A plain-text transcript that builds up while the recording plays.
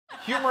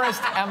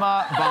Humorist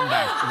Emma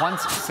Bombach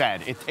once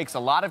said, "It takes a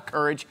lot of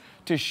courage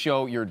to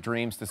show your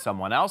dreams to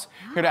someone else."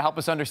 Here to help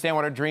us understand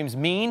what our dreams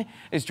mean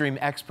is dream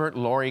expert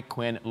Lauri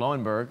Quinn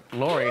Loewenberg.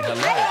 Lauri, hello.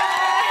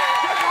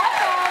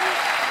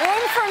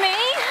 Room for me?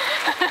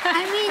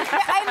 I mean,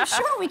 I'm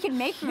sure we can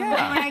make room when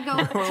I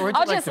go.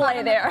 I'll just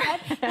lay there.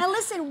 Now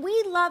listen,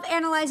 we love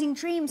analyzing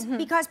dreams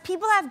because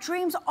people have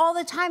dreams all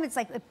the time. It's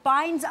like it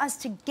binds us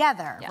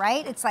together,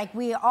 right? It's like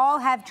we all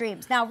have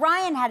dreams. Now,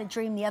 Ryan had a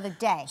dream the other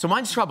day. So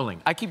mine's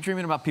troubling. I keep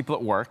dreaming about people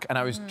at work, and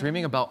I was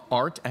dreaming about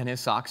Art and his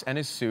socks and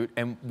his suit,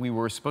 and we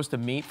were supposed to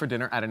meet for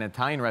dinner at an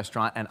Italian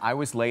restaurant, and I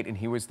was late, and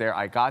he was there.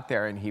 I got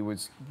there, and he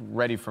was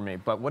ready for me.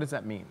 But what does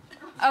that mean?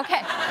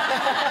 Okay.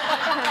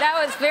 That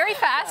was very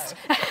fast.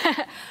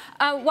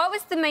 What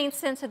was the main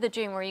sense of the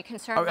dream? Were you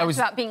concerned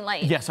about being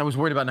late? Yes, I was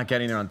worried about not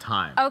getting there on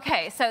time.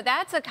 Okay, so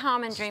that's a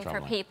common dream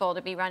for people,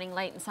 to be running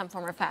late in some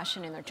form or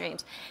fashion in their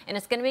dreams. And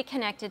it's going to be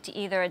connected to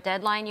either a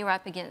deadline you're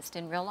up against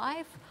in real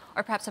life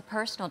or perhaps a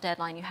personal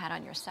deadline you had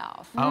on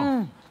yourself.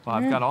 Oh, well,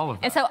 I've got all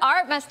of that. And so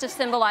Art must have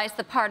symbolized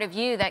the part of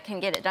you that can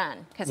get it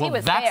done, because he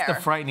was there. Well, that's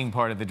the frightening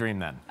part of the dream,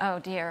 then. Oh,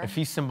 dear. If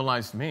he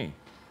symbolized me.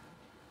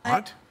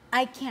 Art?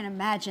 I can't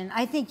imagine.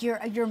 I think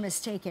you're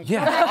mistaken.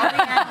 Yeah.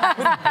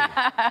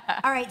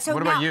 All right. So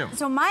what about you?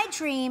 So my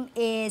dream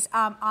is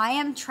I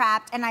am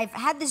trapped, and I've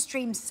had this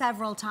dream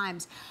several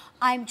times.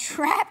 I'm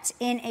trapped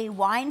in a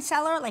wine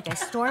cellar, like a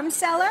storm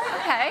cellar.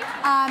 Okay.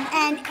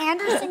 And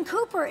Anderson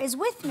Cooper is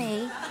with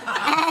me.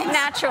 And,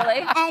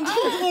 naturally. And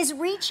he is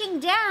reaching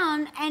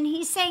down, and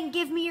he's saying,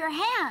 "Give me your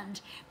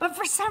hand." But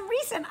for some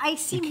reason, I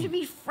seem to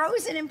be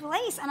frozen in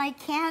place, and I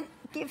can't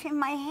give him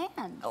my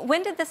hand.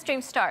 When did this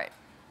dream start?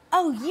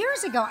 Oh,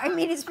 years ago. I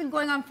mean, it's been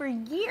going on for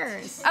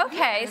years.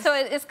 Okay, so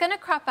it's going to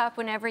crop up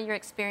whenever you're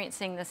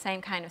experiencing the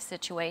same kind of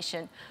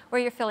situation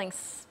where you're feeling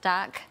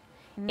stuck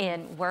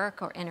in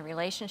work or in a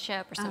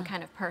relationship or some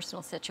kind of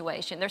personal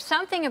situation. There's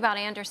something about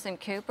Anderson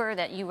Cooper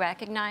that you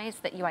recognize,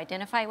 that you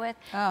identify with,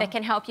 that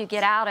can help you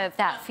get out of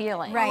that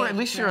feeling. Right. Well, at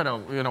least you're in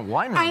a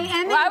wine room.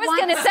 I was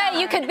going to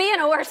say, you could be in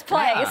a worse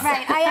place. Yeah.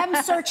 Right, I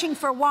am searching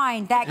for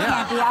wine. That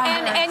can't be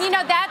on And you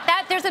know,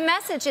 that there's a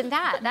message in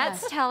that.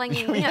 That's telling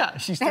you,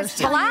 she's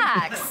thirsty.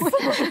 relax.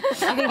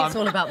 I think it's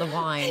all about the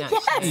wine,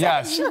 actually.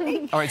 Yes.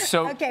 All right,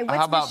 so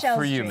how about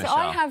for you, Michelle?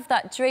 So I have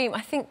that dream.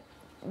 I think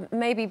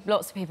maybe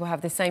lots of people have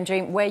the same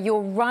dream where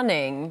you're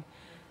running,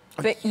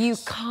 but you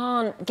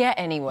can't get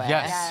anywhere.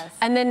 Yes.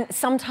 And then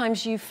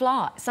sometimes you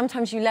fly,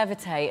 sometimes you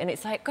levitate, and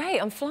it's like, great,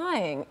 I'm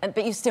flying,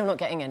 but you're still not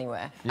getting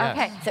anywhere. Yes.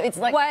 Okay. So it's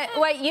like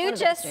what you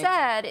just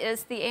said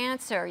is the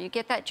answer. You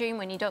get that dream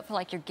when you don't feel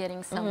like you're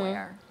getting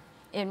somewhere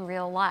in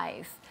real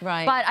life.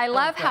 Right. But I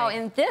love how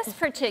in this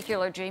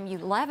particular dream you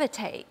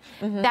levitate.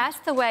 That's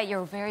the way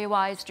your very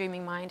wise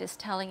dreaming mind is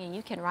telling you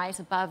you can rise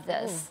above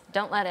this.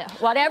 Don't let it,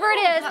 whatever it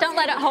is, don't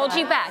let it hold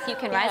you back. You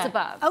can rise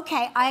above.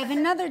 Okay, I have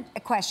another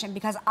question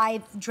because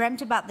I've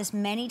dreamt about this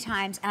many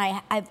times,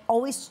 and I've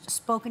always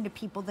spoken to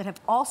people that have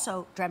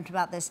also dreamt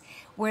about this,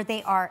 where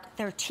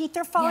their teeth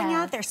are falling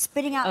out, they're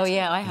spitting out. Oh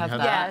yeah, I have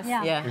that.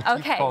 Yes. Yeah.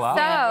 Okay, fall out?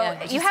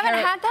 so you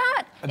haven't had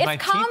that? My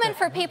It's teeth common are-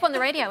 for people in the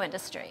radio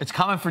industry. It's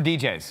common for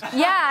DJs.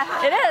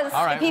 Yeah, it is.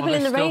 All right, People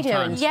in the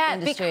radio industry. Yeah,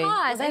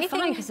 because they're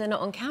fine because they're not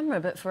on camera,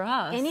 but for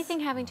us, anything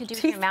having to do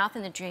with your mouth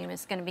in the dream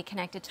is going to be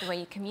connected to the way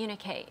you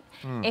communicate.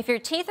 If your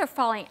teeth are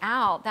falling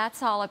out,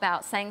 that's all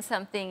about saying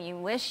something you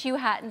wish you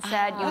hadn't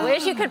said, you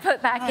wish you could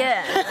put back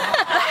in.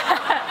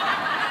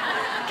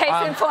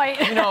 Case in point.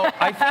 You know,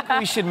 I think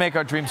we should make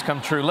our dreams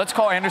come true. Let's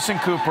call Anderson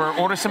Cooper,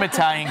 order some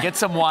Italian, get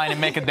some wine,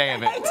 and make a day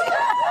of it.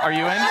 Are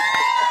you in? That's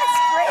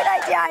a great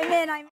idea. I'm in.